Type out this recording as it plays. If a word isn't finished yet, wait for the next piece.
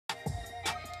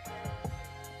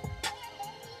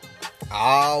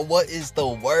What is the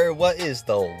word? What is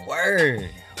the word?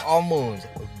 Almost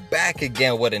back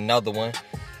again with another one.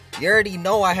 You already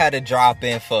know I had to drop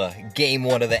in for game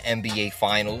 1 of the NBA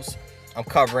Finals. I'm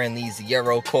covering these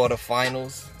Euro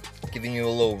quarterfinals, giving you a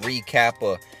little recap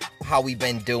of how we've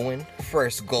been doing,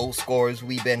 first goal scorers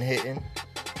we've been hitting.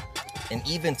 And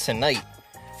even tonight,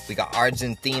 we got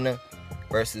Argentina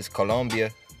versus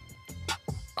Colombia.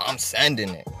 I'm sending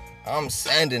it.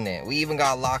 We even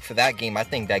got locked for that game. I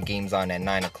think that game's on at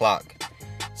 9 o'clock.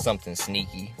 Something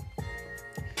sneaky.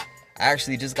 I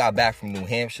actually just got back from New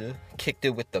Hampshire. Kicked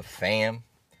it with the fam.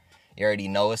 You already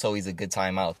know it's always a good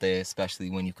time out there,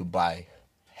 especially when you could buy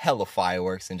hella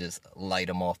fireworks and just light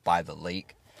them off by the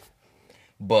lake.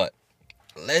 But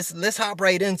let's hop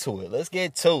right into it. Let's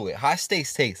get to it. High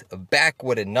Stakes Takes back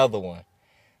with another one.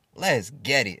 Let's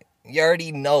get it. You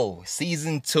already know.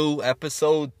 Season 2,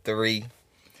 Episode 3.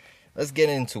 Let's get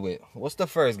into it. What's the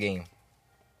first game?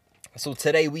 So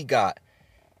today we got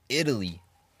Italy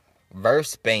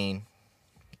versus Spain.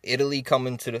 Italy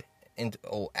coming to the...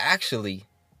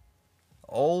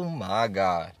 Oh my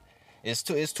God. It's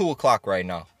 2 o'clock right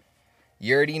now.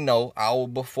 You already know, hour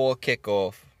before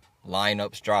kickoff,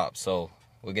 lineups drop. So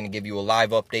we're going to give you a live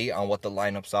update on what the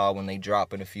lineups are when they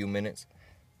drop in a few minutes.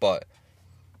 But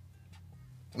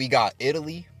we got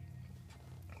Italy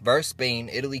versus Spain.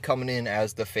 Italy coming in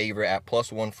as the favorite at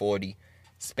plus 140.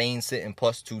 Spain sitting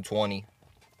plus 220.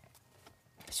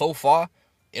 So far,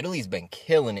 Italy's been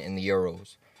killing it in the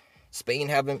Euros. Spain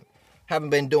haven't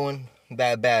been doing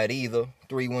that bad either.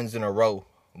 3 wins in a row.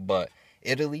 But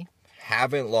Italy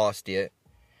haven't lost yet.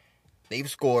 They've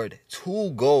scored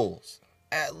 2 goals.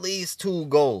 At least 2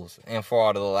 goals in 4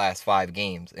 out of the last 5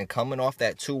 games. And coming off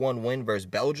that 2-1 win versus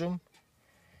Belgium,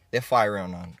 they're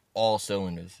firing on all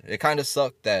cylinders. It kind of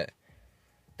sucked that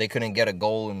they couldn't get a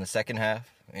goal in the second half.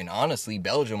 And honestly,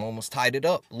 Belgium almost tied it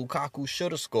up. Lukaku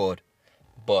should have scored.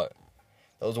 But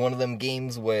that was one of them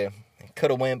games where it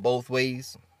could have went both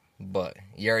ways. But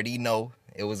you already know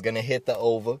it was going to hit the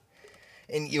over.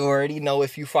 And you already know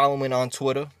if you follow me on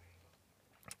Twitter,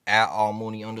 at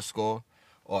 @allmooney_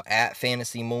 or at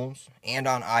Fantasy Moons. And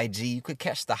on IG, you could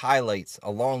catch the highlights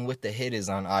along with the hitters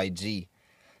on IG.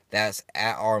 That's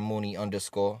at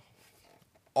 @rmooney_.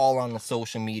 All on the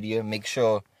social media. Make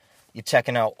sure you're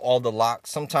checking out all the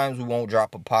locks. Sometimes we won't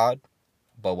drop a pod,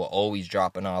 but we're always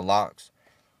dropping our locks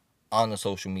on the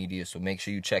social media. So make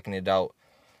sure you're checking it out.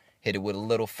 Hit it with a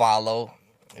little follow.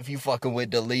 If you fucking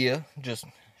with Dalia, just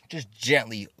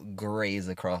gently graze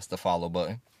across the follow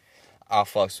button. I'll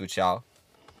fucks with y'all.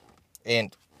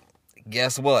 And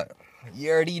guess what?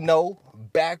 You already know.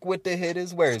 Back with the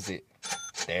hitters. Where is it?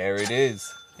 There it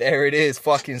is. There it is.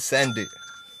 Fucking send it.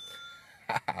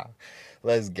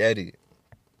 Let's get it.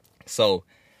 So,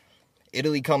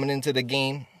 Italy coming into the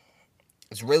game.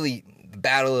 It's really the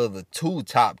battle of the 2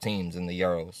 top teams in the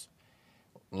Euros.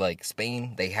 Like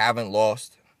Spain, they haven't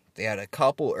lost. They had a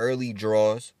couple early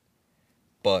draws,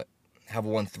 but have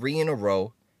won 3 in a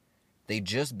row. They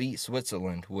just beat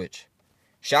Switzerland, which,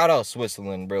 shout out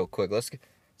Switzerland real quick. Let's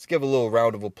give a little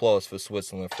round of applause for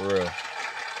Switzerland for real.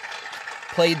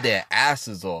 Played their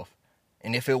asses off.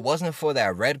 And if it wasn't for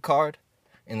that red card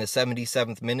in the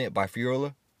 77th minute by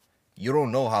Furler, you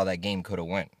don't know how that game could have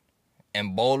went.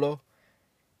 And Bolo,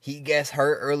 he gets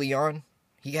hurt early on.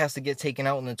 He has to get taken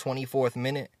out in the 24th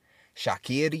minute.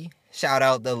 Shaqiri, shout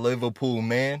out the Liverpool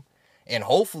man. And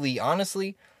hopefully,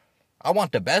 honestly, I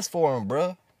want the best for him,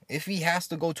 bruh. If he has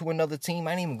to go to another team,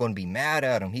 I ain't even going to be mad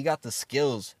at him. He got the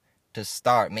skills to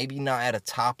start. Maybe not at a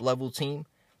top level team,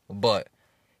 but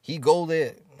he go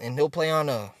there and he'll play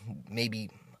on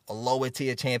maybe a lower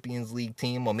tier Champions League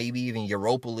team or maybe even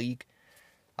Europa League.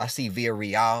 I see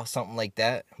Villarreal, something like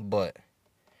that. But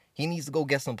he needs to go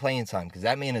get some playing time because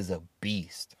that man is a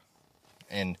beast.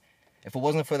 And if it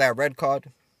wasn't for that red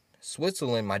card,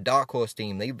 Switzerland, my dark horse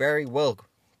team, they very well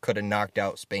could have knocked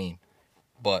out Spain.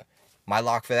 But my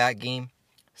lock for that game,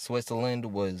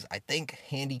 Switzerland was, I think,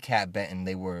 handicap betting.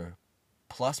 They were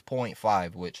plus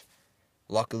 0.5, which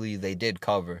luckily they did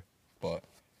cover.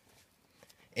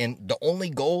 And the only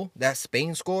goal that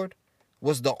Spain scored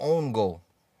was the own goal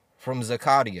from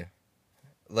Zakaria.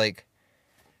 Like,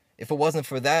 if it wasn't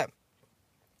for that,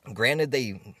 granted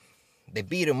they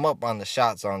beat him up on the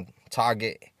shots on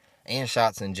target and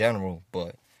shots in general,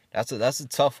 but that's a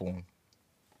tough one.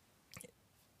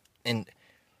 And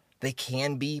they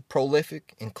can be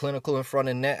prolific and clinical in front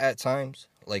of net at times.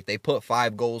 Like, they put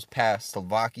 5 goals past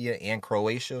Slovakia and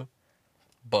Croatia.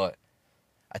 But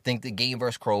I think the game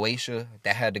versus Croatia,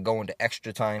 that had to go into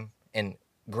extra time. And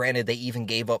granted, they even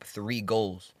gave up 3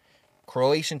 goals.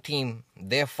 Croatian team,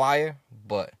 they're fire,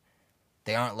 but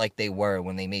They aren't like they were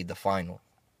when they made the final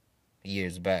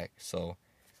years back. So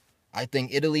I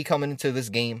think Italy coming into this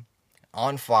game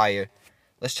on fire.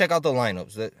 Let's check out the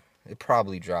lineups. It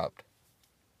probably dropped.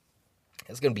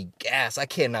 It's going to be gas. I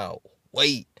cannot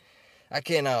wait.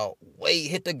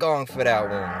 Hit the gong for that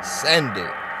one. Send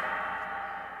it.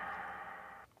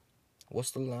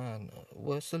 What's the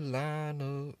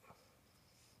lineup?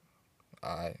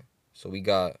 Alright. So we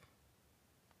got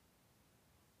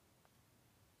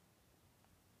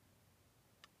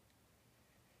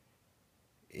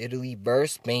Italy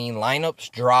versus Spain.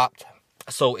 Lineups dropped.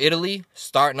 So Italy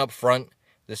starting up front.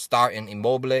 They're starting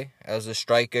Immobile as a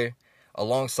striker.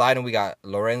 Alongside him, we got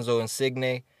Lorenzo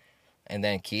Insigne. And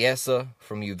then Chiesa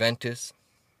from Juventus.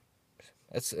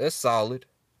 That's solid.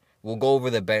 We'll go over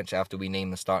the bench after we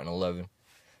name the starting 11.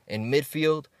 In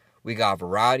midfield, we got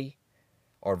Verratti.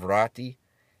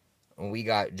 And we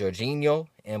got Jorginho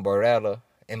and Barella.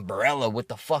 And Barella with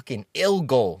the fucking ill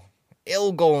goal.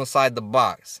 Inside the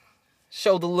box.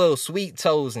 Show the little sweet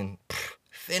toes and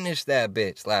finish that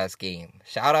bitch last game.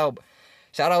 Shout out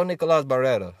Nicolas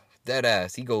Barella. Dead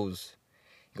ass. He goes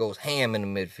ham in the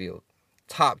midfield.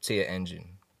 Top tier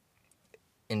engine.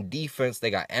 In defense,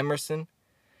 they got Emerson.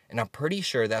 And I'm pretty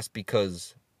sure that's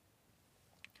because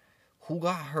who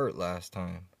got hurt last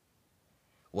time?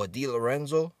 What, Di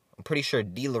Lorenzo? I'm pretty sure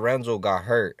Di Lorenzo got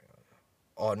hurt.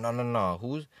 Oh, no.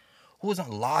 Who was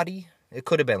on Lottie? It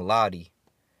could have been Lottie.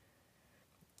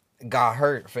 Got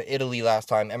hurt for Italy last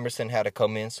time. Emerson had to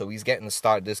come in, so he's getting to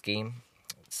start this game.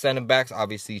 Center backs,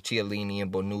 obviously, Chiellini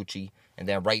and Bonucci. And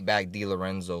then right back, Di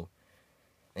Lorenzo.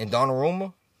 And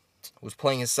Donnarumma was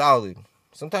playing solid.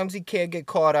 Sometimes he can't get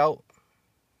caught out.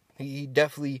 He's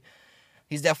definitely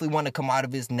want to come out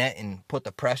of his net and put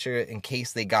the pressure in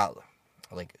case they got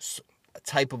like a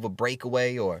type of a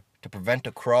breakaway or to prevent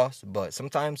a cross. But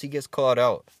sometimes he gets caught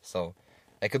out. So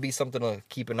that could be something to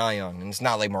keep an eye on. And it's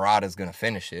not like Morata's going to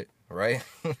finish it, right?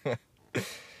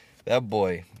 That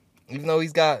boy, even though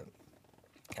he's got,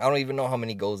 I don't even know how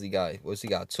many goals he got. What's he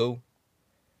got, 2?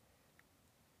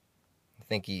 I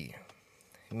think he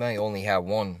might only have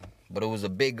 1. But it was a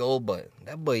big goal, but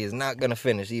that boy is not going to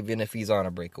finish even if he's on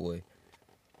a breakaway.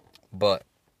 But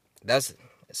that's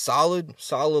solid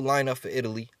lineup for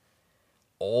Italy.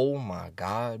 Oh my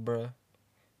God, bro.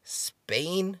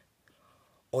 Spain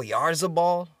or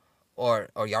Yarzabal or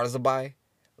Yarzabal.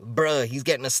 Bruh, he's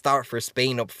getting a start for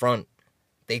Spain up front.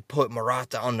 They put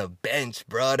Morata on the bench,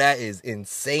 bro. That is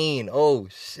insane. Oh,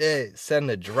 shit. Send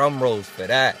the drum rolls for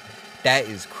that. That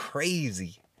is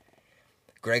crazy.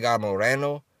 Gregor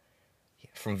Moreno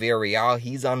from Villarreal,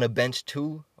 he's on the bench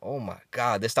too. Oh my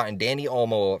God. They're starting Dani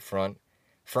Olmo up front.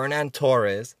 Fernan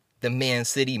Torres, the Man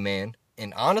City man.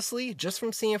 And honestly, just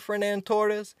from seeing Fernan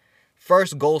Torres,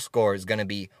 first goal scorer is going to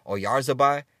be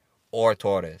Oyarzabal or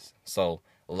Torres. So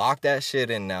lock that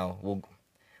shit in now.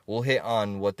 We'll hit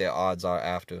on what their odds are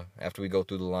after we go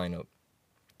through the lineup.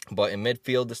 But in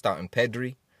midfield, they're starting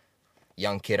Pedri,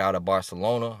 young kid out of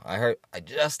Barcelona. I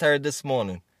just heard this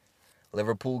morning,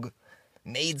 Liverpool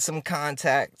made some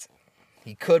contact.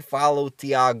 He could follow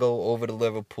Thiago over to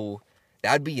Liverpool.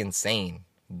 That'd be insane.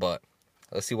 But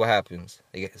let's see what happens.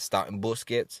 They get starting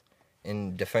Busquets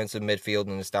in defensive midfield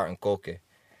and they're starting Koke.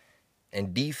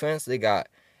 In defense, they got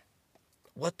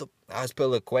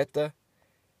Azpilicueta.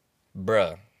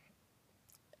 Bruh.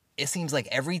 It seems like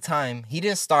every time, he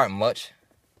didn't start much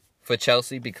for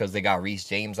Chelsea because they got Reece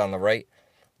James on the right.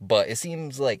 But it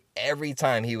seems like every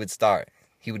time he would start,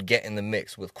 he would get in the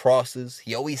mix with crosses.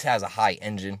 He always has a high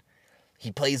engine.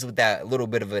 He plays with that little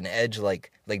bit of an edge like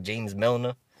James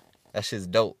Milner. That shit's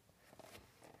dope.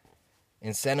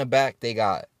 In center back, they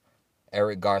got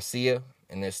Eric Garcia,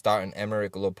 and they're starting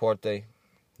Emerick Laporte.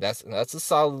 That's a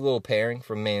solid little pairing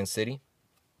from Man City.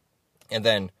 And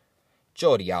then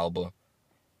Jordi Alba.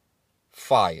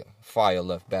 Fire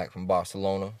left back from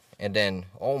Barcelona. And then,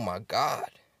 oh my God,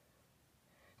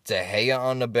 De Gea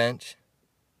on the bench.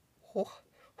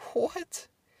 What?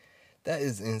 That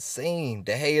is insane.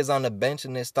 De Gea is on the bench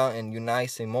and they're starting Unai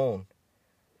Simon.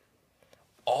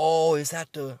 Oh, is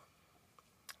that the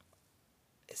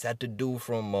dude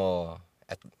from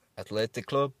Athletic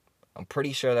Club? I'm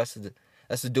pretty sure that's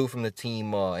the dude from the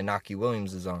team Inaki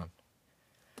Williams is on.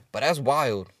 But that's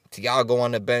wild. Thiago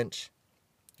on the bench.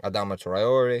 Adama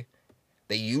Traore.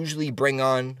 They usually bring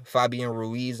on Fabian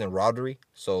Ruiz and Rodri.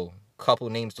 So, a couple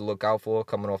names to look out for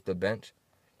coming off the bench.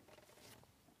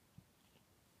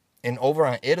 And over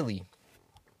on Italy,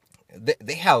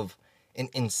 they have an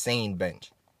insane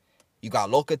bench. You got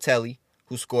Locatelli,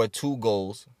 who scored 2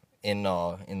 goals in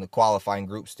the qualifying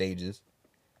group stages.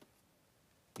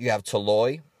 You have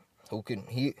Toloi, who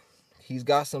he He's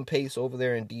got some pace over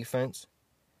there in defense.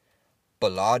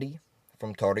 Bellotti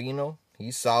from Torino,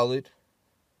 he's solid.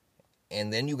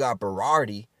 And then you got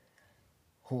Berardi.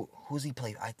 Who's he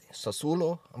play?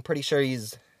 Sassuolo? I'm pretty sure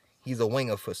he's a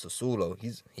winger for Sassuolo.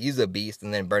 He's a beast.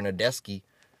 And then Bernardeschi.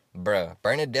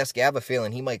 Bernardeschi, I have a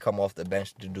feeling he might come off the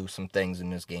bench to do some things in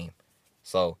this game.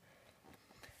 So,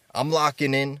 I'm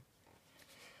locking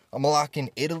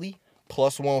Italy,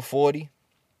 plus 140.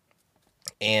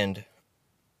 And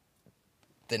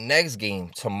the next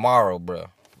game, tomorrow, bruh.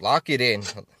 Lock it in.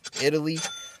 Italy,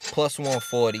 plus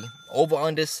 140.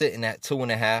 Over-under sitting at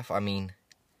 2.5. I mean,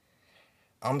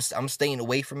 I'm staying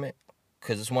away from it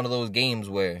because it's one of those games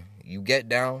where you get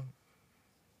down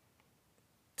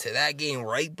to that game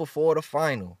right before the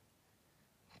final.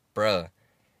 Bruh,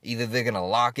 either they're going to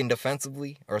lock in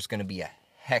defensively or it's going to be a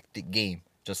hectic game,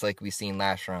 just like we seen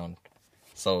last round.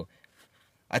 So,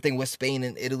 I think with Spain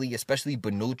and Italy, especially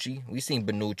Bonucci, we seen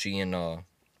Bonucci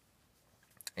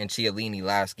and Chiellini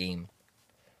last game.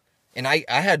 And I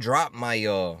had dropped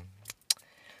my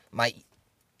my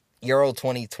Euro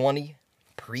 2020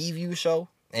 preview show.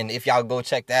 And if y'all go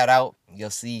check that out, you'll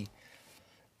see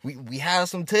we had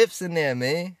some tips in there,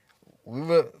 man. We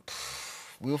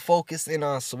were focusing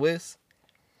on Swiss.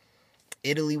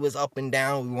 Italy was up and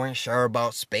down. We weren't sure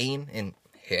about Spain, and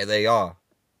here they are.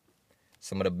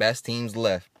 Some of the best teams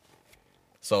left.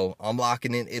 So I'm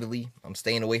locking in Italy. I'm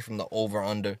staying away from the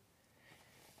over-under.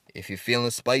 If you're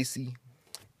feeling spicy,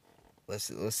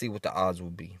 let's see what the odds will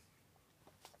be.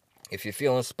 If you're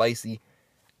feeling spicy,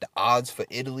 the odds for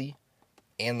Italy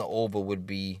and the over would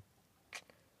be...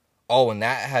 Oh, and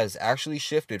that has actually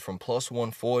shifted from plus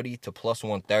 140 to plus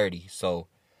 130. So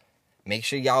make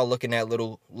sure y'all looking at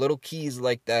little keys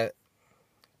like that,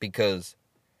 because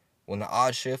when the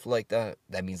odds shift like that,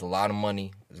 that means a lot of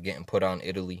money is getting put on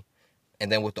Italy.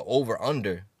 And then with the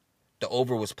over-under, the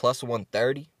over was plus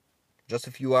 130 just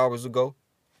a few hours ago.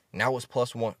 Now it's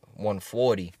plus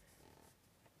 140.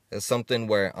 It's something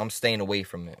where I'm staying away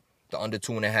from it. The under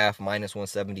 2.5, minus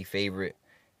 170 favorite.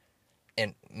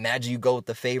 And imagine you go with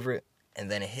the favorite, and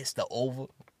then it hits the over.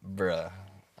 Bruh,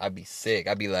 I'd be sick.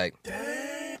 I'd be like,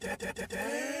 damn,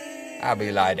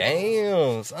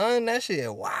 son, that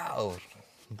shit wow.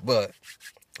 But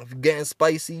if you're getting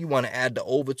spicy, you want to add the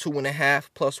over 2.5,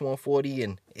 plus 140,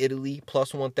 and Italy,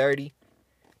 plus 130.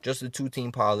 Just a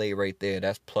 2-team parlay right there.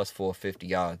 That's plus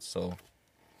 450 odds. So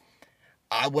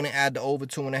I wouldn't add the over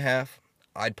 2.5.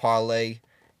 I'd parlay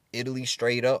Italy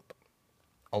straight up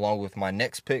along with my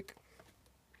next pick.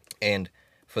 And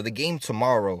for the game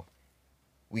tomorrow,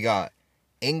 we got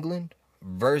England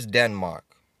versus Denmark.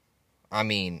 I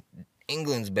mean,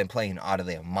 England's been playing out of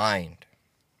their mind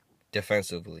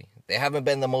defensively. They haven't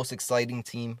been the most exciting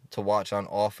team to watch on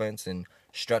offense and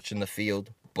stretching the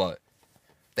field, but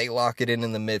they lock it in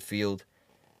the midfield.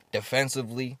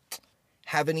 Defensively,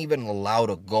 haven't even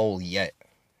allowed a goal yet.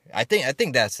 I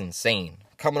think that's insane.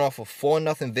 Coming off a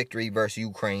 4-0 victory versus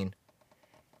Ukraine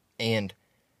and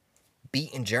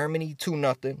beating Germany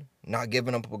 2-0, not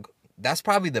giving up that's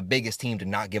probably the biggest team to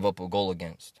not give up a goal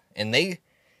against. And they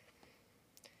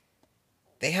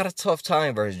had a tough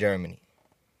time versus Germany.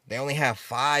 They only had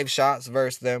 5 shots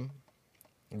versus them.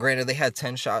 Granted, they had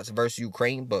 10 shots versus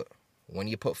Ukraine, but when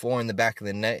you put 4 in the back of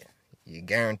the net, you're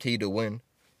guaranteed to win.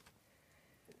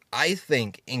 I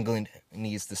think England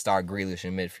needs to start Grealish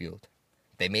in midfield.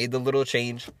 They made the little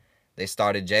change. They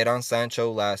started Jadon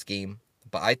Sancho last game.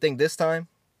 But I think this time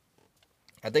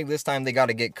they got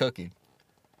to get cooking.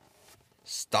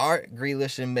 Start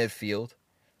Grealish in midfield.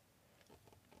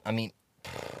 I mean,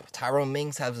 Tyrone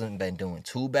Mings hasn't been doing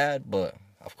too bad, but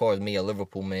of course, me, a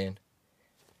Liverpool man.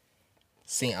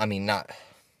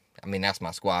 That's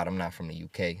my squad. I'm not from the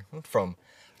UK. I'm from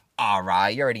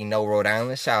alright. You already know Rhode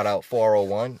Island. Shout out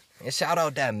 401. And shout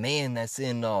out that man that's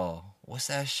in, what's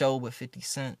that show with 50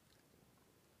 Cent?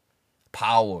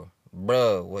 Power.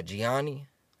 Bruh, what, Gianni?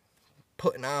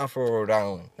 Putting on for Rhode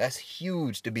Island. That's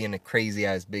huge to be in a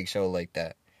crazy-ass big show like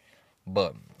that.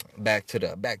 But back to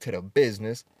the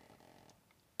business.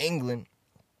 England,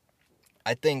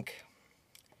 I think,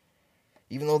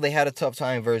 even though they had a tough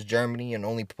time versus Germany and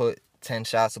only put 10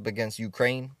 shots up against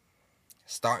Ukraine,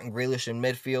 starting Grealish in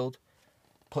midfield,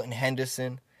 putting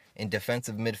Henderson in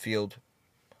defensive midfield,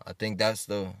 I think that's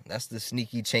the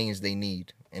sneaky change they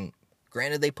need. And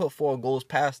granted, they put 4 goals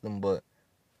past them, but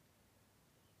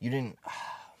it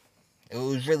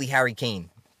was really Harry Kane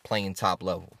playing top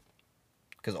level.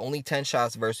 Because only 10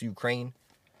 shots versus Ukraine,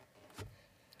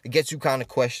 it gets you kind of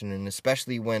questioning,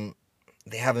 especially when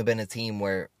they haven't been a team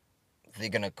where they're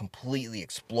going to completely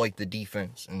exploit the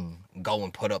defense and go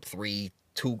and put up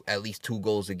at least 2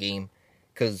 goals a game.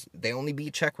 Because they only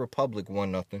beat Czech Republic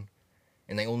 1-0.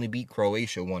 And they only beat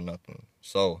Croatia 1-0.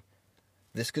 So,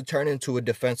 this could turn into a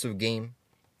defensive game.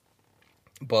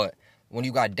 But when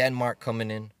you got Denmark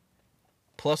coming in,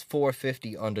 plus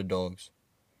 450 underdogs,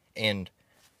 and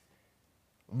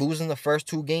losing the first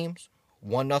two games,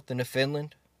 1-0 to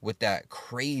Finland, with that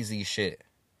crazy shit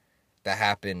that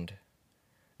happened,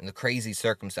 and the crazy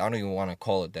circumstance, I don't even want to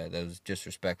call it that. That was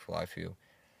disrespectful, I feel.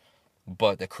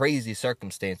 But the crazy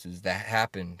circumstances that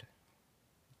happened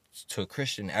to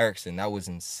Christian Eriksen, that was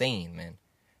insane, man.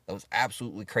 That was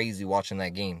absolutely crazy watching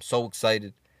that game. So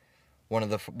excited. One of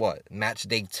the, match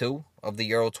day 2 of the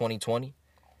Euro 2020.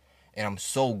 And I'm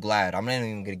so glad. I'm not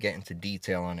even going to get into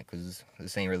detail on it because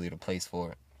this ain't really the place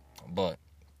for it. But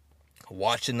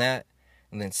watching that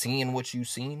and then seeing what you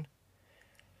seen,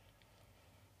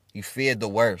 you feared the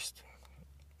worst.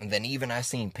 And then even I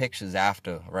seen pictures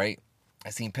after, right? I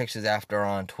seen pictures after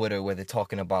on Twitter where they're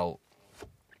talking about,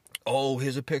 oh,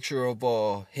 here's a picture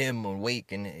of him on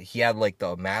Wake, and he had like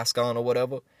the mask on or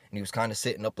whatever, and he was kind of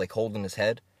sitting up like holding his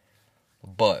head.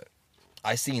 But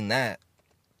I seen that,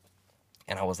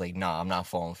 and I was like, nah, I'm not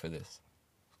falling for this.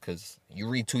 Because you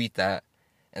retweet that,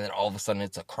 and then all of a sudden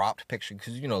it's a cropped picture.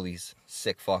 Because you know these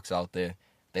sick fucks out there,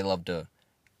 they love to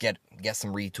get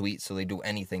some retweets, so they do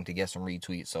anything to get some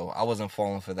retweets. So I wasn't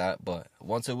falling for that, but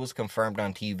once it was confirmed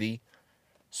on TV,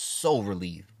 so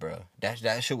relieved, bro.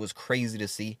 That shit was crazy to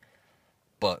see.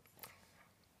 But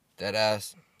that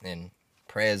ass and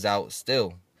prayers out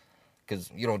still, because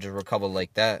you don't just recover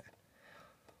like that.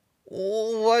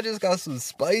 Oh, I just got some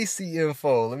spicy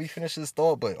info. Let me finish this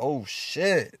thought, but oh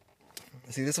shit.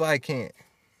 See, this is why I can't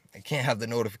have the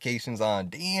notifications on.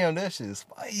 Damn, that shit is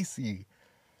spicy.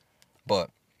 But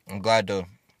I'm glad to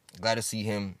see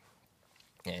him,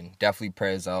 and definitely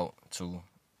prayers out to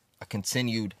a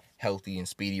continued healthy and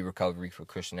speedy recovery for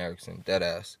Christian Eriksen. Dead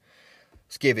ass.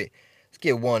 Let's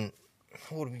get one.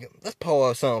 What do we got? Let's pull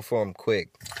out something for him quick.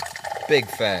 Big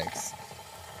facts.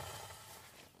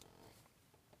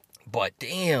 But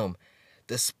damn,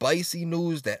 the spicy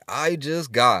news that I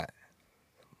just got.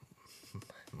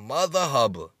 Mother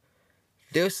hubba.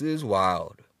 This is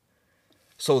wild.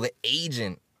 So the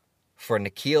agent for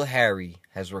N'Keal Harry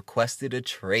has requested a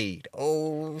trade.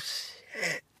 Oh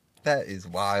shit. That is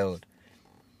wild.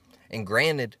 And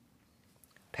granted,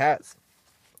 Pats,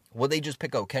 would they just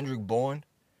pick up Kendrick Bourne?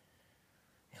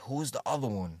 Who was the other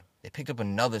one? They picked up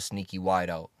another sneaky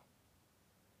wideout.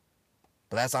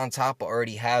 But that's on top of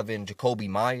already having Jacoby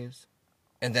Myers.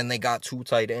 And then they got 2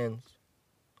 tight ends.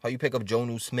 How you pick up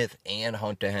Jonnu Smith and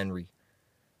Hunter Henry?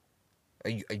 Are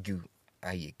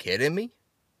you kidding me?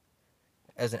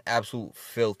 That's an absolute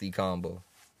filthy combo.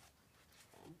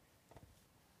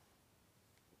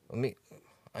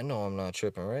 I know I'm not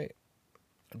tripping, right?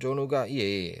 Jonnu got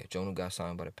Jonnu got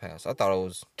signed by the Pats. I thought it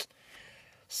was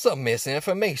some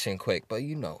misinformation quick, but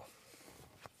you know.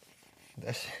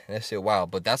 That shit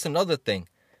wild. But that's another thing.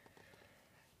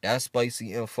 That's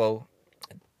spicy info.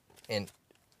 And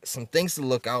some things to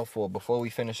look out for before we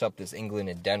finish up this England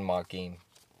and Denmark game.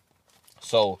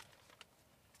 So,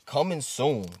 coming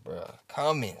soon, bro.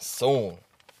 Coming soon.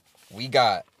 We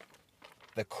got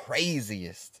the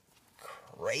craziest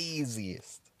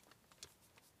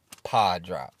pod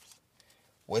drops.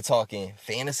 We're talking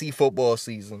fantasy football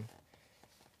season.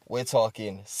 We're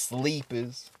talking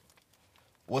sleepers.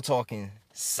 We're talking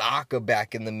soccer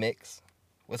back in the mix.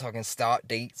 We're talking start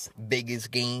dates,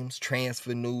 biggest games,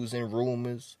 transfer news and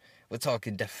rumors. We're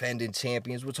talking defending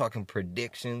champions. We're talking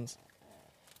predictions.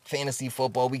 Fantasy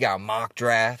football, we got mock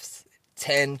drafts.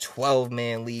 10,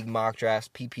 12-man league mock drafts.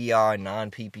 PPR,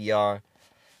 non-PPR.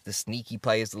 The sneaky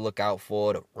players to look out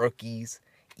for. The rookies.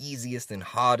 Easiest and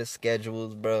hardest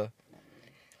schedules, bro.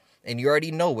 And you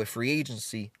already know with free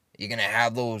agency, you're going to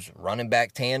have those running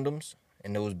back tandems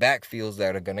and those backfields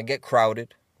that are going to get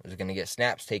crowded. There's going to get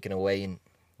snaps taken away, and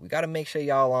we got to make sure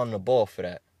y'all on the ball for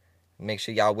that. Make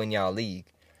sure y'all win y'all league.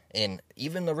 And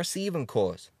even the receiving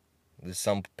course. There's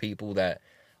some people that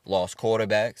lost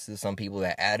quarterbacks. There's some people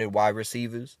that added wide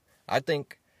receivers. I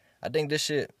think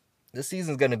this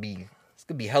season's going to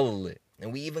be hella lit.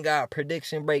 And we even got a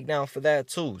prediction breakdown for that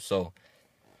too. So,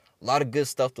 a lot of good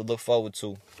stuff to look forward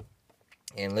to.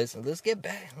 And let's get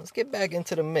back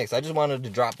into the mix. I just wanted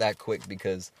to drop that quick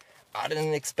because I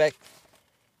didn't expect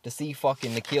to see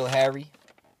fucking N'Keal Harry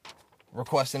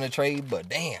requesting a trade, but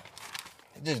damn,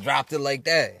 it just dropped it like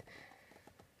that.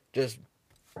 Just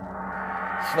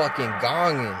fucking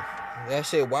gonging. That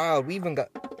shit wild. We even got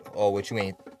what you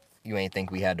ain't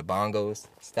think we had the bongos?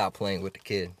 Stop playing with the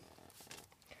kid.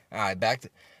 Alright, back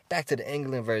to the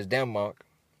England versus Denmark.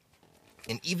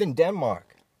 And even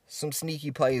Denmark, some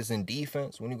sneaky players in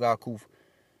defense. When you got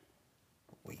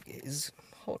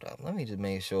Hold up, let me just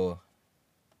make sure.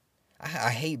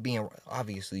 I hate being,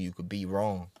 obviously you could be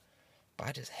wrong, but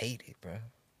I just hate it, bro.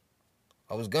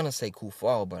 I was gonna say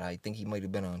Kufal, but I think he might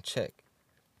have been on check.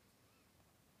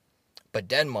 But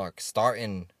Denmark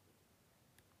starting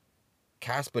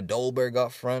Kasper Dolberg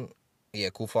up front. Yeah,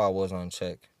 Kufal was on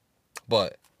check.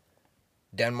 But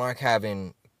Denmark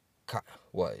having,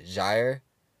 Jair?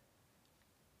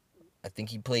 I think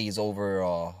he plays over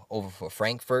for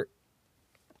Frankfurt.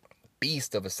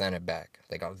 Beast of a center back.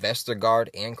 They got Vestergaard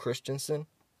and Christensen.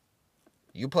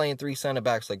 You playing 3 center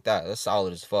backs like that, that's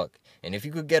solid as fuck. And if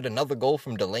you could get another goal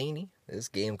from Delaney, this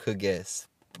game could get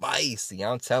spicy,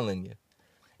 I'm telling you.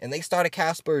 And they started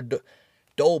Kasper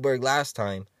Dolberg last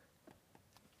time.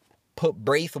 Put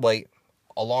Braithwaite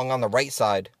along on the right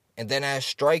side. And then as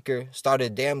striker,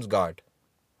 started Damsgaard.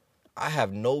 I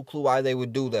have no clue why they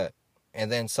would do that.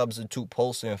 And then substitute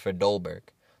Poulsen for Dolberg.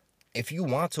 If you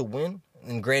want to win,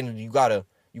 and granted you gotta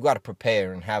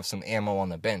prepare and have some ammo on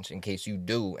the bench in case you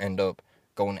do end up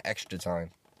going extra time.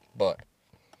 But,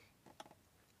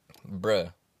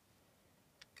 bruh,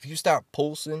 if you start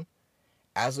Poulsen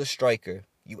as a striker,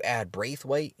 you add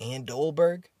Braithwaite and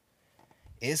Dolberg,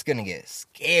 it's gonna get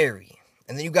scary.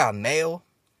 And then you got Mayo.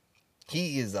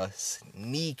 He is a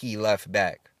sneaky left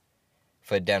back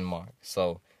for Denmark.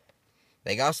 So,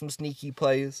 they got some sneaky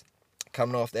players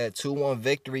coming off that 2-1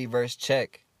 victory versus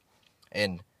Czech.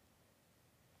 And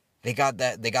they got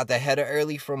that header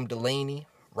early from Delaney.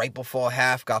 Right before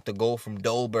half, got the goal from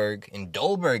Dolberg. And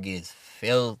Dolberg is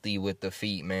filthy with the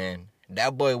feet, man.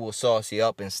 That boy will sauce you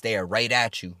up and stare right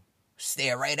at you.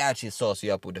 Stare right at you, sauce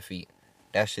you up with the feet.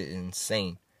 That shit is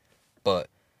insane. But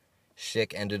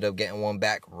Schick ended up getting one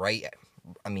back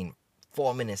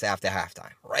 4 minutes after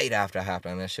halftime. Right after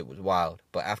halftime. That shit was wild.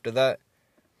 But after that,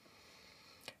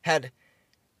 had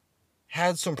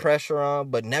some pressure on,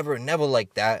 but never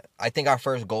like that. I think our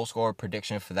first goal scorer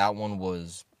prediction for that one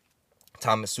was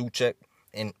Thomas Suchek.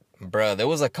 And, bruh, there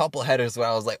was a couple headers where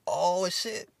I was like, oh,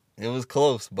 shit. It was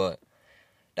close, but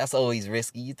that's always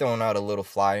risky. You throwing out a little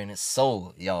flyer, and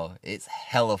it's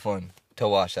hella fun to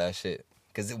watch that shit.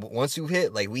 Because once you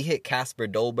hit, like, we hit Kasper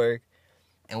Dolberg,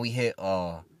 and we hit,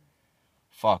 what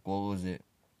was it?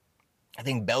 I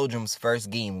think Belgium's first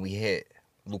game, we hit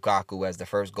Lukaku as the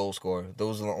first goal scorer.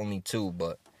 Those are the only 2,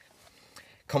 but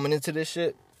coming into this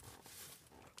shit,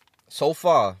 so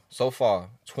far,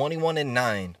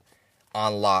 21-9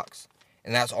 on locks,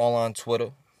 and that's all on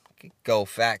Twitter. Go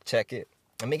fact check it,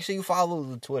 and make sure you follow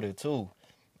the Twitter too.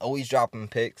 Always dropping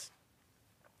picks,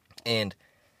 and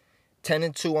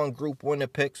 10-2 on group winner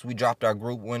picks. We dropped our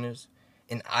group winners,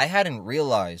 and I hadn't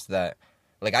realized that.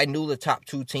 Like, I knew the top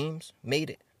 2 teams made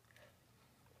it,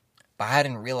 but I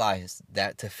hadn't realized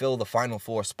that to fill the final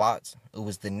 4 spots, it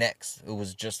was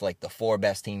just like the 4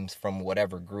 best teams from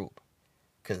whatever group.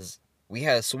 Because we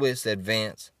had Swiss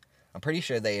advance. I'm pretty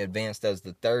sure they advanced as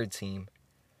the 3rd team.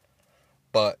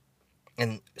 But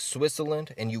in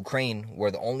Switzerland and Ukraine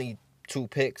were the only 2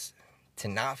 picks to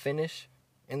not finish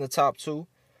in the top 2.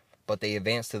 But they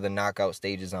advanced to the knockout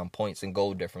stages on points and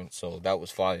goal difference. So that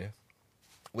was fire.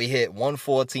 We hit 1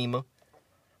 4-teamer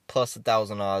plus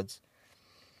 1,000 odds.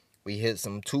 We hit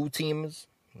some 2-teamers.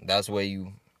 That's where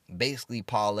you basically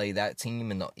parlay that team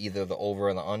in either the over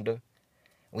or the under.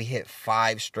 We hit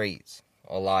 5 straights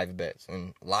of live bets.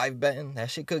 And live betting,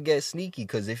 that shit could get sneaky.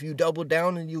 Because if you double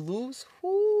down and you lose,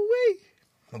 whoo-wee.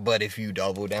 But if you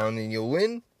double down and you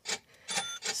win,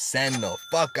 send the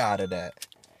fuck out of that.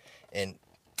 And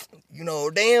you know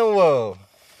damn well.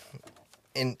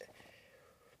 And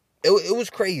it was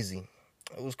crazy.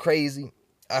 It was crazy.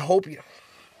 I hope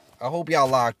y'all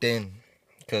locked in,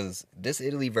 because this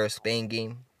Italy versus Spain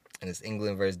game and this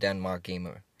England versus Denmark game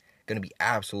are going to be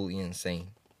absolutely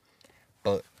insane.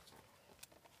 But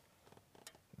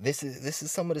this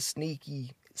is some of the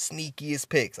sneakiest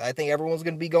picks. I think everyone's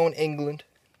going to be going England,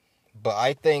 but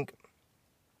I think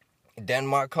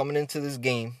Denmark coming into this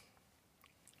game,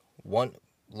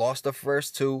 lost the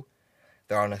first 2.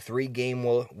 They're on a 3-game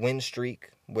win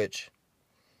streak, which,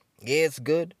 yeah, it's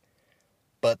good.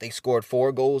 But they scored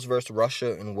 4 goals versus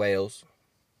Russia and Wales.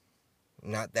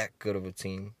 Not that good of a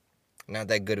team. Not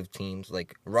that good of teams.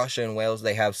 Like, Russia and Wales,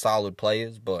 they have solid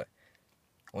players. But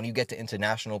when you get to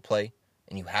international play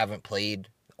and you haven't played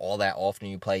all that often,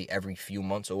 you play every few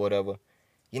months or whatever,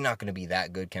 you're not going to be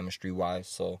that good chemistry-wise.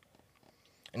 So,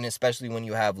 and especially when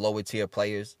you have lower-tier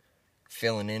players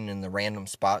filling in the random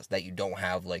spots that you don't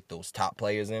have, like, those top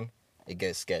players in, it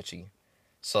gets sketchy.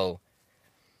 So,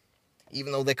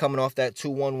 even though they're coming off that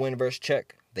 2-1 win versus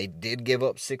Czech, they did give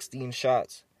up 16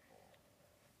 shots.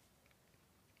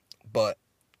 But,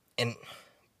 and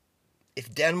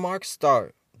if Denmark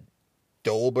start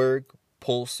Dolberg,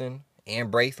 Poulsen,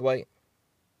 and Braithwaite,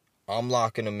 I'm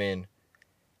locking them in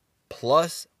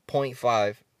plus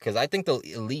 0.5 because I think they'll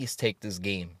at least take this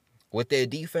game. With their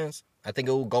defense, I think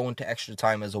it will go into extra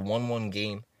time as a 1-1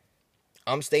 game.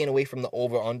 I'm staying away from the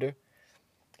over-under.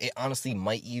 It honestly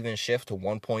might even shift to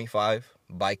 1.5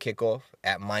 by kickoff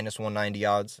at minus 190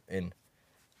 odds. And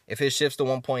if it shifts to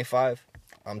 1.5,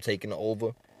 I'm taking the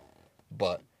over.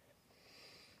 But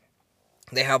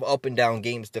they have up and down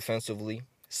games defensively.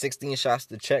 16 shots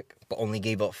to Czech, but only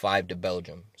gave up 5 to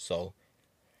Belgium. So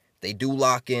they do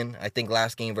lock in. I think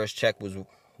last game versus Czech was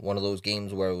one of those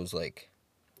games where it was like,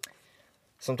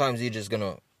 sometimes you're just going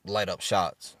to light up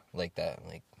shots like that.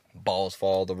 Like balls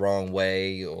fall the wrong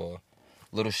way or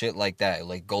little shit like that.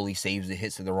 Like goalie saves it,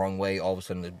 hits it the wrong way. All of a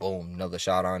sudden, boom, another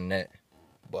shot on net.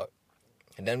 But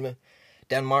and then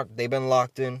Denmark, they've been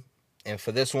locked in. And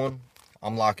for this one,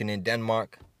 I'm locking in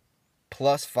Denmark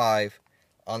plus 5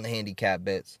 on the handicap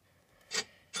bets.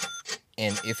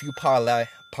 And if you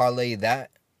parlay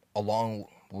that along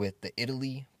with the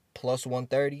Italy plus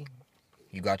 130,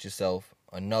 you got yourself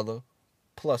another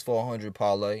plus 400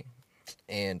 parlay.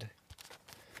 And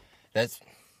that's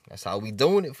how we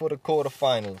doing it for the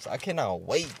quarterfinals. I cannot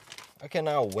wait.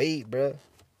 Bruh.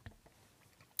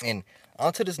 And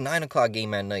on to this 9 o'clock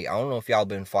game at night. I don't know if y'all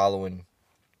been following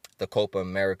the Copa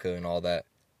America and all that,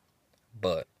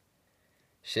 but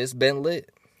shit's been lit.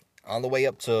 On the way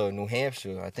up to New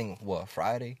Hampshire, I think,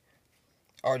 Friday?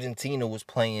 Argentina was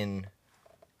playing.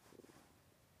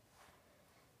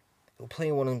 They were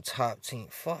playing one of them top teams.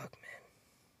 Fuck, man.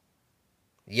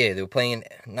 Yeah, they were playing,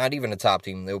 not even a top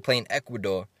team. They were playing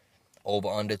Ecuador over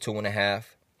under 2.5.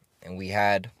 And we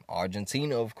had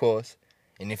Argentina, of course.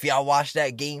 And if y'all watched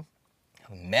that game,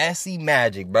 Messi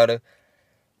magic, brother.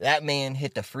 That man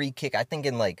hit the free kick, I think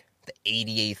in like the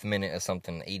 88th minute or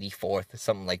something, 84th or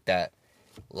something like that.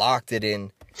 Locked it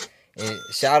in. And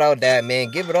shout out that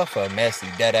man. Give it up for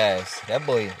Messi, dead ass. That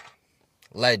boy,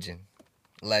 legend.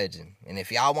 And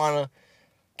if y'all want to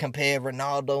compare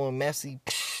Ronaldo and Messi,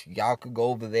 y'all could go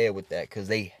over there with that because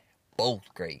they both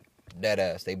great. Dead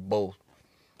ass. They both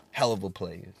hell of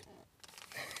players.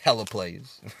 I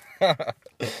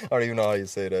don't even know how you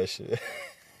say that shit.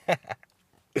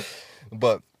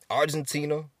 But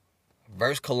Argentina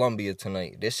versus Colombia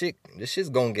tonight. This shit's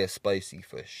gonna get spicy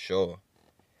for sure.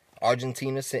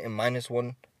 Argentina sitting minus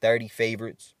 130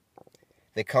 favorites.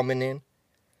 They're coming in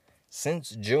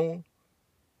since June,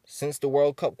 since the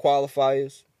World Cup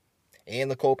qualifiers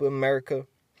and the Copa America.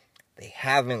 They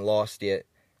haven't lost yet.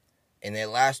 In their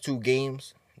last 2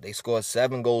 games, they scored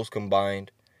 7 goals combined.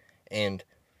 And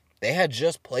they had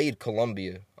just played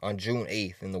Colombia on June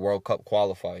 8th in the World Cup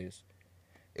qualifiers.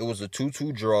 It was a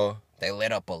 2-2 draw. They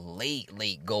let up a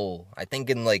late goal. I think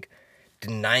in like the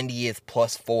 90th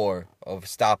plus 4 of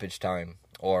stoppage time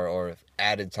or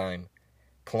added time.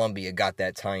 Colombia got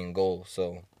that tying goal.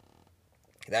 So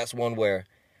that's one where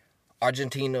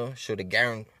Argentina should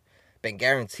have been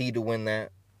guaranteed to win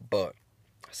that. But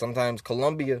sometimes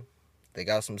Colombia, they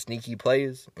got some sneaky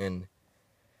players. And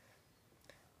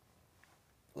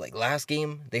like last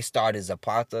game, they started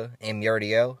Zapata and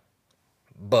Muriel.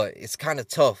 But it's kind of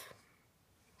tough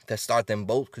to start them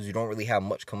both because you don't really have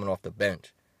much coming off the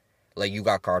bench. Like you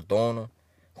got Cardona,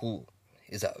 who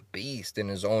is a beast in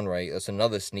his own right. That's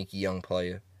another sneaky young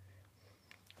player.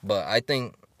 But I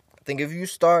think if you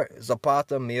start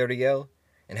Zapata, Muriel,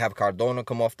 and have Cardona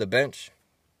come off the bench,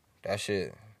 that's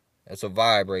a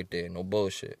vibe right there. No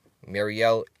bullshit.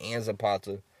 Muriel and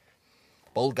Zapata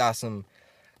both got some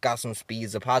speed.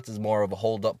 Zapata's more of a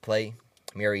hold-up play.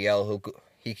 Muriel,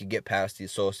 he could get past the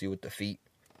associate with the feet.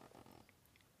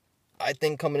 I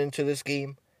think coming into this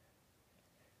game,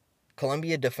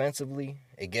 Colombia defensively,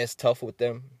 it gets tough with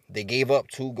them. They gave up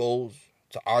 2 goals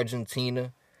to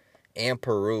Argentina and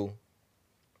Peru.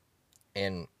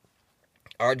 And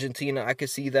Argentina, I could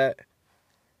see that.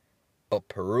 But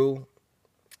Peru,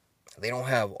 they don't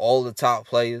have all the top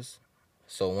players.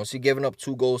 So once you're giving up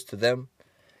 2 goals to them,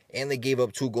 and they gave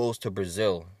up 2 goals to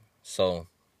Brazil. So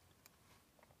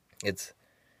it's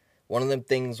one of them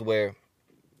things where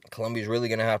Colombia's really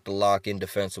going to have to lock in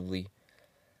defensively.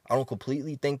 I don't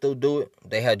completely think they'll do it.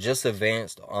 They had just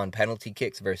advanced on penalty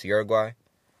kicks versus Uruguay.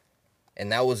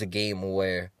 And that was a game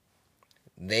where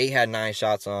they had 9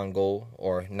 shots on goal,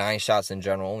 or 9 shots in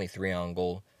general, only 3 on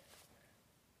goal.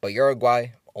 But Uruguay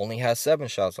only has 7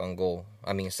 shots on goal.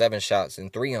 7 shots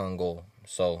and 3 on goal.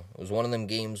 So it was one of them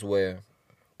games where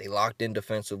they locked in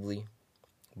defensively.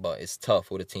 But it's tough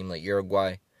with a team like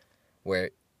Uruguay,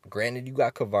 where granted you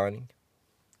got Cavani,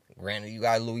 granted you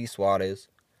got Luis Suarez,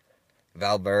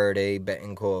 Valverde,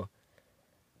 Betancourt.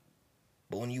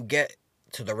 But when you get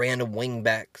to the random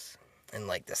wingbacks and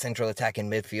like the central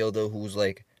attacking midfielder who's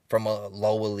like from a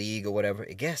lower league or whatever,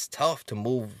 it gets tough to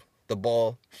move the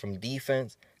ball from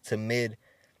defense to mid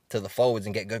to the forwards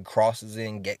and get good crosses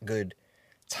in, get good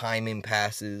timing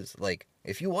passes. Like,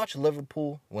 if you watch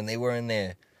Liverpool when they were in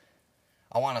their,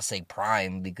 I want to say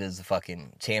prime because the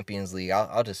fucking Champions League,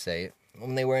 I'll just say it.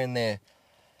 When they were in their,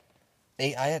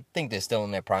 I think they're still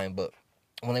in their prime, but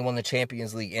when they won the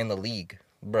Champions League and the league,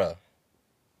 bruh,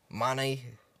 Mane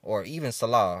or even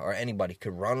Salah or anybody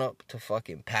could run up to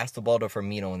fucking pass the ball to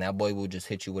Firmino and that boy would just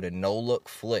hit you with a no-look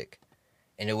flick.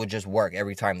 And it would just work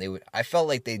every time. I felt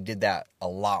like they did that a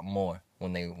lot more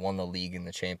when they won the league and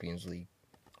the Champions League.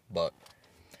 But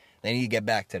they need to get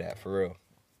back to that, for real.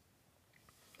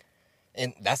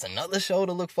 And that's another show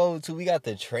to look forward to. We got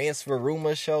the Transfer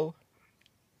Rumor Show.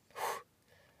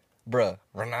 Bruh,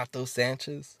 Renato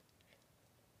Sanchez.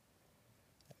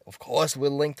 Of course, we're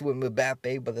linked with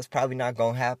Mbappe, but that's probably not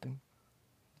going to happen.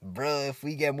 Bruh, if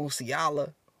we get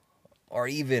Musiala or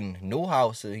even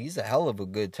Neuhauser, he's a hell of a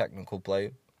good technical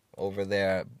player over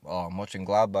there at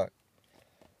Mönchengladbach.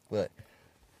 But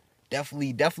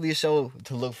definitely a show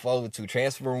to look forward to.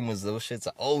 Transfer rumors, those shits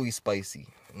are always spicy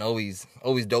and always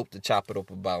dope to chop it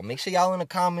up about. Make sure y'all in the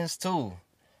comments too.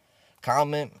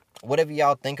 Comment whatever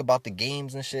y'all think about the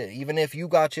games and shit. Even if you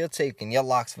got your take and your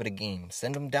locks for the game,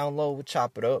 send them down low. We'll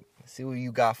chop it up. See what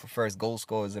you got for first goal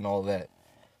scorers and all that.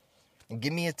 And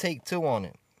give me a take too on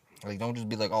it. Like, don't just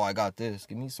be like, oh, I got this.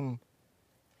 Give me some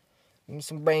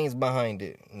brains behind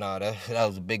it. Nah, that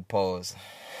was a big pause.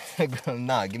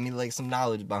 Nah, give me like some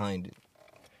knowledge behind it.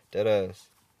 That ass.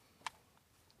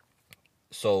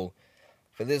 So,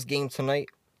 for this game tonight,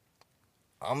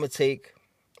 I'm going to take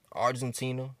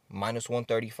Argentina minus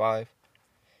 135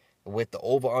 with the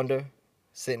over-under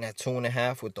sitting at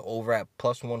 2.5 with the over at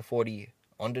plus 140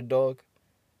 underdog.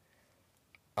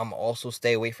 I'm also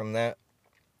stay away from that.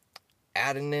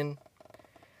 Adding in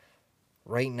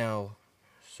right now.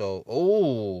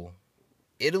 So,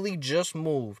 Italy just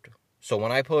moved. So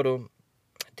when I put them,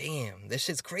 damn, this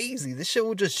shit's crazy. This shit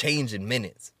will just change in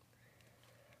minutes.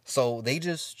 So they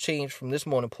just changed from this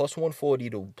morning plus 140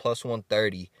 to plus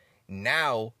 130.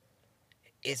 Now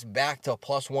it's back to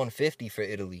plus 150 for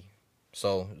Italy.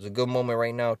 So it's a good moment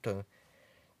right now to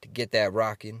get that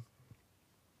rocking.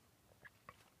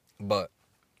 But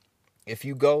if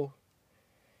you go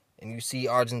and you see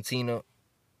Argentina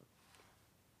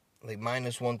like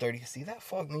minus 130, see, that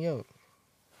fucked me up.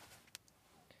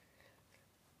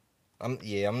 I'm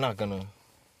not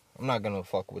gonna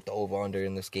fuck with the over-under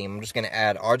in this game. I'm just gonna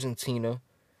add Argentina,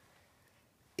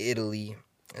 Italy,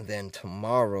 and then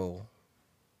tomorrow,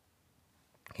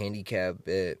 handicap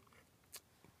at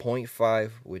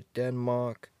 0.5 with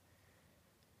Denmark.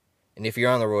 And if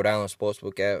you're on the Rhode Island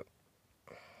Sportsbook app,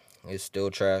 it's still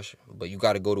trash. But you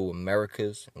gotta go to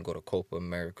Americas and go to Copa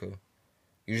America.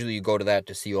 Usually you go to that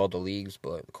to see all the leagues,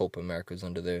 but Copa America's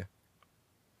under there.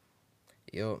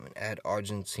 And add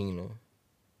Argentina.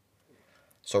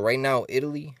 So right now,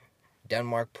 Italy,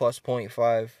 Denmark plus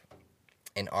 0.5,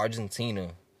 and Argentina.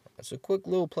 That's a quick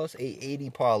little plus 880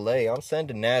 parlay. I'm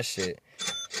sending that shit.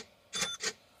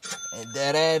 And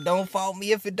that ad, don't fault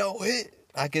me if it don't hit.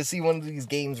 I can see one of these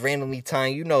games randomly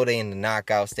timed. You know they in the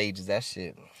knockout stages. That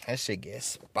shit gets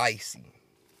spicy.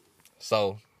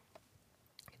 So,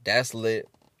 that's lit.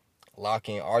 Lock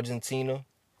in Argentina.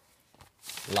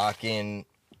 Lock in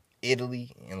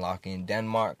Italy and lock in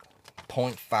Denmark.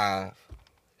 0.5.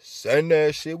 Send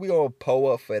that shit. We gonna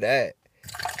pull up for that.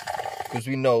 Because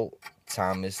we know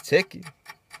time is ticking.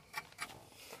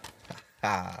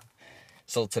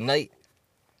 So tonight,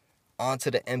 on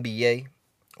to the NBA.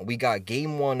 We got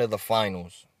game 1 of the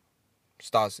finals.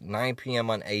 Starts at 9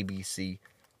 p.m. on ABC.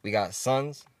 We got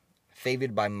Suns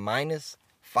favored by minus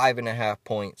 5.5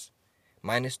 points.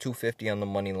 Minus 250 on the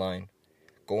money line.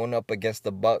 Going up against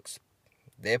the Bucks.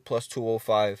 They're plus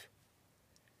 205.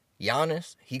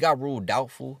 Giannis, he got ruled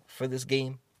doubtful for this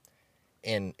game.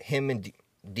 And him and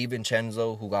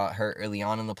DiVincenzo, who got hurt early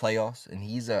on in the playoffs, and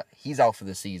he's out for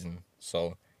the season.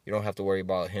 So you don't have to worry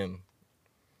about him.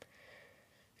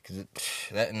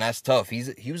 That's tough.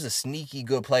 He was a sneaky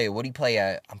good player. What did he play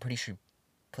at? I'm pretty sure he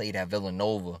played at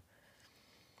Villanova.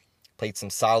 Played some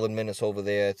solid minutes over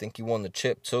there. I think he won the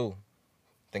chip too.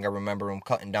 I think I remember him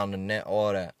cutting down the net,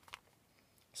 all that.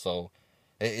 So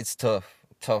it's tough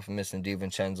missing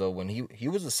DiVincenzo when he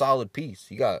was a solid piece.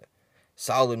 He got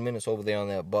solid minutes over there on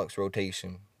that Bucks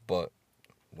rotation. But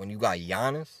when you got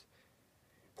Giannis,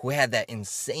 who had that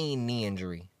insane knee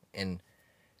injury, and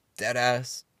that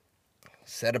ass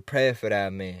said a prayer for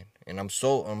that man. And I'm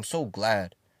so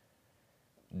glad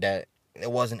that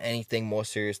it wasn't anything more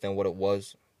serious than what it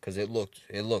was, because it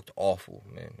looked awful,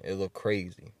 man. It looked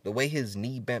crazy. The way his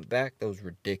knee bent back, that was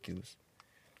ridiculous.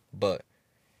 But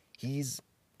he's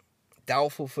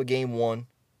doubtful for game one.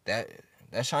 That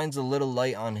shines a little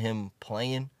light on him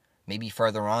playing maybe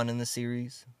further on in the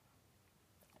series.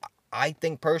 I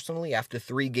think personally, after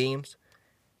 3 games,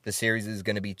 the series is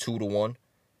going to be 2-1.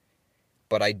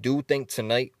 But I do think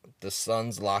tonight the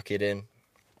Suns lock it in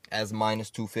as minus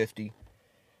 250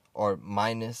 or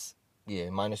minus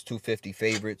 250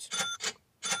 favorites.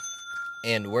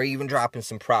 And we're even dropping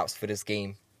some props for this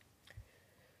game.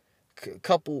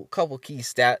 Couple key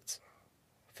stats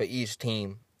for each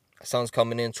team. Suns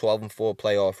coming in 12-4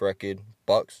 playoff record.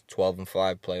 Bucks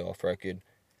 12-5 playoff record.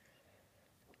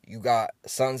 You got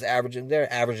Suns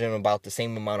they're averaging about the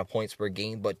same amount of points per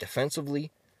game, but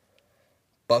defensively,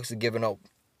 Bucks are giving up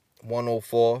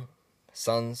 104,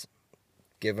 Suns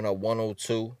giving up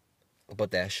 102,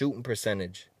 but that shooting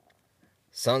percentage,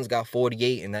 Suns got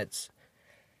 48, and that's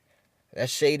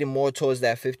shading more towards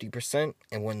that 50%,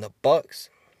 and when the Bucks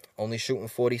only shooting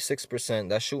 46%,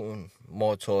 that's shooting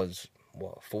more towards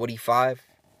 45.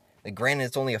 Like, granted,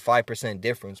 it's only a 5%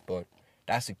 difference, but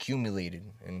that's accumulated,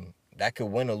 and that could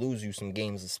win or lose you some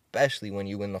games, especially when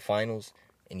you win the finals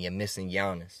and you're missing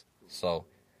Giannis. So,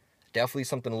 definitely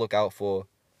something to look out for.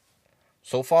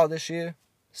 So far this year,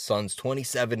 Suns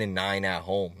 27-9 at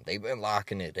home. They've been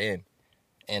locking it in.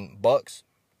 And Bucks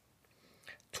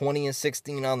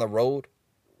 20-16 on the road.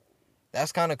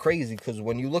 That's kind of crazy, because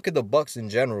when you look at the Bucks in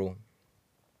general,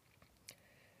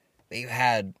 they've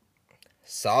had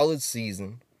solid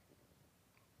season,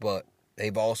 but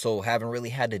they've also haven't really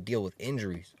had to deal with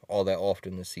injuries all that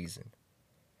often this season.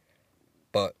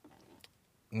 But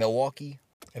Milwaukee,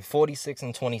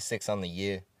 46-26 on the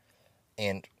year,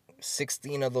 and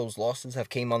 16 of those losses have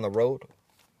came on the road.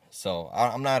 So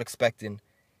I'm not expecting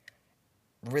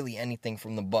really anything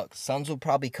from the Bucks. Suns will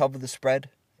probably cover the spread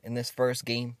in this first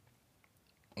game.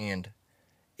 And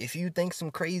if you think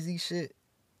some crazy shit,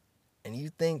 and you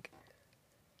think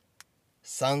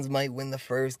Suns might win the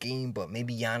first game, but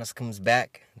maybe Giannis comes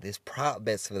back, there's prop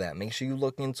bets for that. Make sure you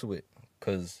look into it,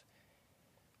 because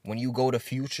when you go to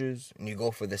futures and you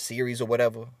go for the series or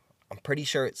whatever, I'm pretty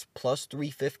sure it's plus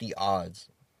 350 odds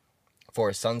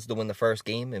for Suns to win the first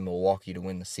game and Milwaukee to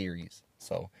win the series.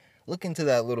 So look into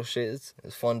that little shit.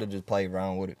 It's fun to just play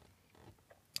around with it.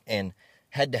 And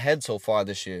head-to-head so far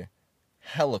this year,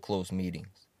 hella close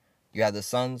meetings. You had the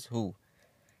Suns, who,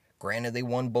 granted, they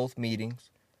won both meetings,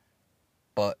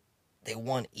 but they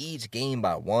won each game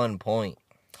by 1 point,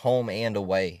 home and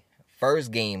away.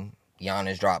 First game,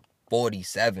 Giannis dropped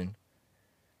 47.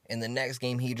 In the next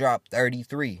game, he dropped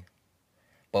 33.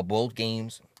 But both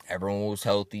games, everyone was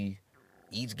healthy.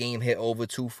 Each game hit over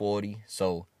 240.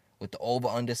 So with the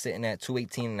over-under sitting at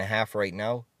 218.5 right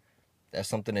now, that's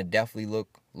something to definitely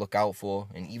look out for.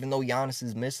 And even though Giannis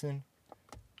is missing,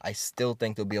 I still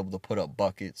think they'll be able to put up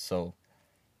buckets. So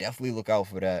definitely look out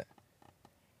for that.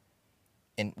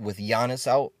 And with Giannis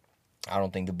out, I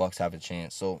don't think the Bucks have a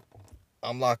chance. So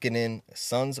I'm locking in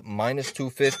Suns minus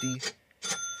 250.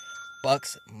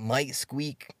 Bucks might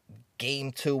squeak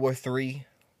game 2 or 3.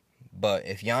 But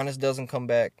if Giannis doesn't come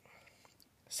back,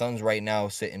 Suns right now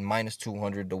sitting minus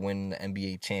 200 to win the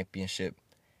NBA championship.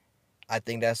 I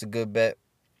think that's a good bet.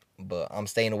 But I'm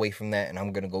staying away from that, and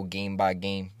I'm going to go game by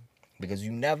game. Because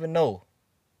you never know.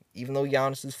 Even though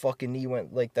Giannis' fucking knee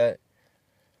went like that.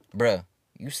 Bruh,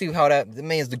 you see how the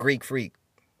man's the Greek freak.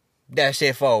 That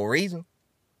shit for a reason.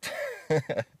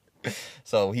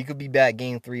 So he could be back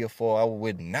game 3 or 4. I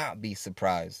would not be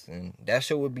surprised. And that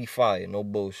shit would be fire. No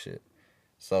bullshit.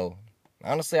 So,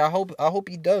 honestly, I hope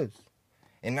he does.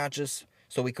 And not just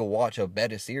so we could watch a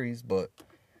better series, but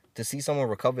to see someone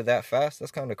recover that fast,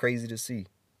 that's kind of crazy to see.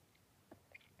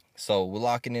 So, we're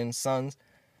locking in Suns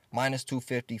minus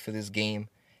 250 for this game.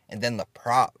 And then the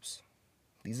props.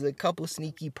 These are a couple of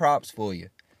sneaky props for you.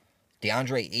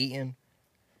 DeAndre Ayton,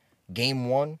 game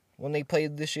 1, when they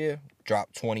played this year,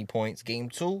 dropped 20 points. Game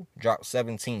 2, dropped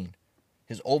 17.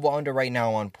 His over-under right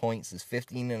now on points is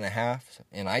 15.5.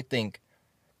 And I think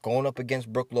going up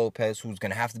against Brook Lopez, who's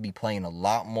going to have to be playing a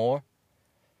lot more,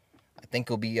 I think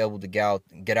he'll be able to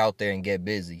get out there and get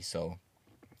busy. So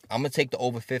I'm going to take the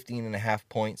over 15.5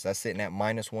 points. That's sitting at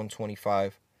minus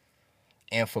 125.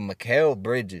 And for Mikal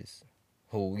Bridges,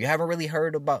 who you haven't really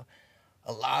heard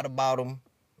a lot about him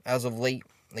as of late.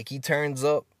 Like, he turns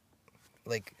up,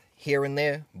 like, here and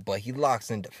there, but he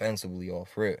locks in defensively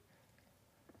off rip.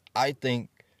 I think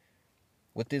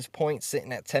with this point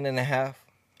sitting at 10.5, I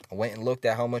went and looked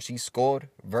at how much he scored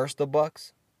versus the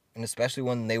Bucks, and especially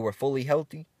when they were fully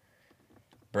healthy.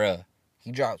 Bruh,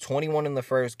 he dropped 21 in the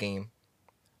first game,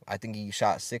 I think he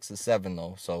shot 6 or 7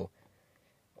 though. So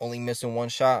only missing 1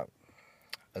 shot.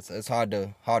 It's hard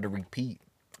to repeat.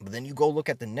 But then you go look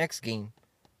at the next game.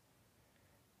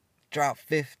 Dropped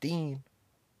 15.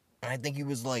 And I think he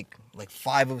was like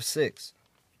 5 of 6.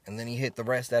 And then he hit the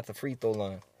rest at the free throw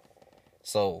line.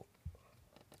 So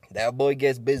that boy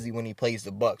gets busy when he plays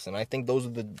the Bucks. And I think those are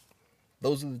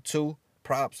the 2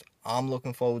 props I'm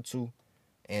looking forward to.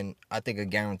 And I think a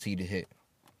guaranteed to hit.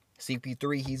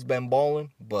 CP3, he's been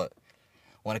balling. But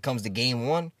when it comes to game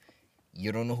 1,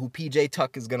 you don't know who PJ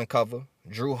Tuck is going to cover.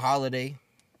 Drew Holiday,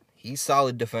 he's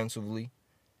solid defensively.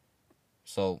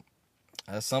 So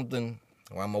that's something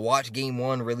where I'm going to watch game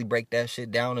 1, really break that shit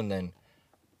down, and then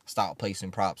start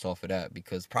placing props off of that.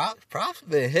 Because props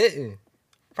been hitting.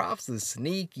 Props is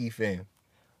sneaky, fam.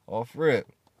 Off rip.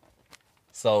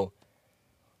 So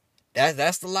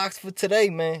that's the locks for today,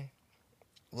 man.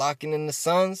 Locking in the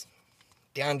Suns.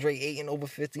 DeAndre Ayton over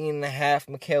 15.5.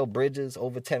 Mikal Bridges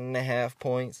over 10.5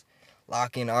 points.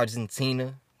 Locking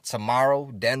Argentina.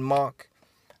 Tomorrow, Denmark.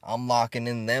 I'm locking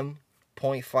in them.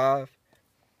 0.5.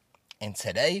 And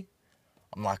today,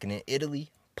 I'm locking in Italy.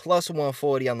 Plus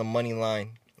 140 on the money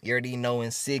line. You already know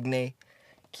Insigne,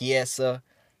 Chiesa,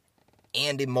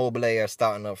 and Immobile are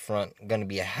starting up front. Gonna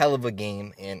be a hell of a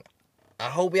game. And I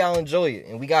hope y'all enjoy it.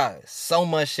 And we got so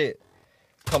much shit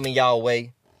coming y'all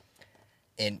way.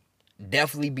 And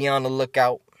definitely be on the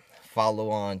lookout. Follow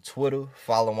on Twitter.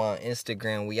 Follow on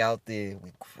Instagram. We out there.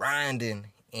 We grinding.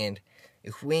 And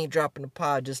if we ain't dropping the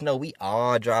pod, just know we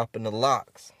are dropping the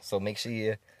locks. So make sure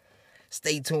you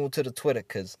stay tuned to the Twitter,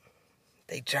 because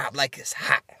they drop like it's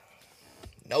hot.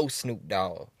 No Snoop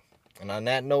Dogg. And on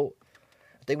that note,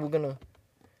 I think we're gonna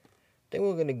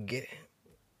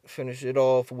finish it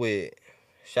off with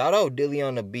shout out Dilly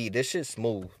on the beat. This shit's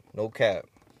smooth. No cap.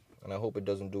 And I hope it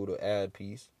doesn't do the ad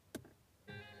piece.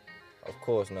 Of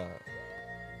course not.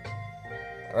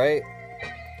 Right?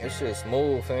 This shit's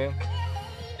smooth, fam.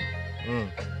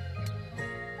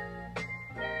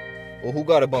 Well, who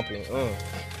got it bumping?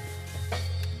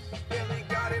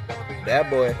 That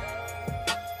boy.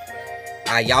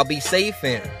 Alright, y'all be safe,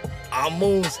 and our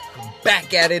moon's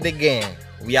back at it again.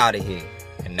 We out of here.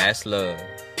 And that's love.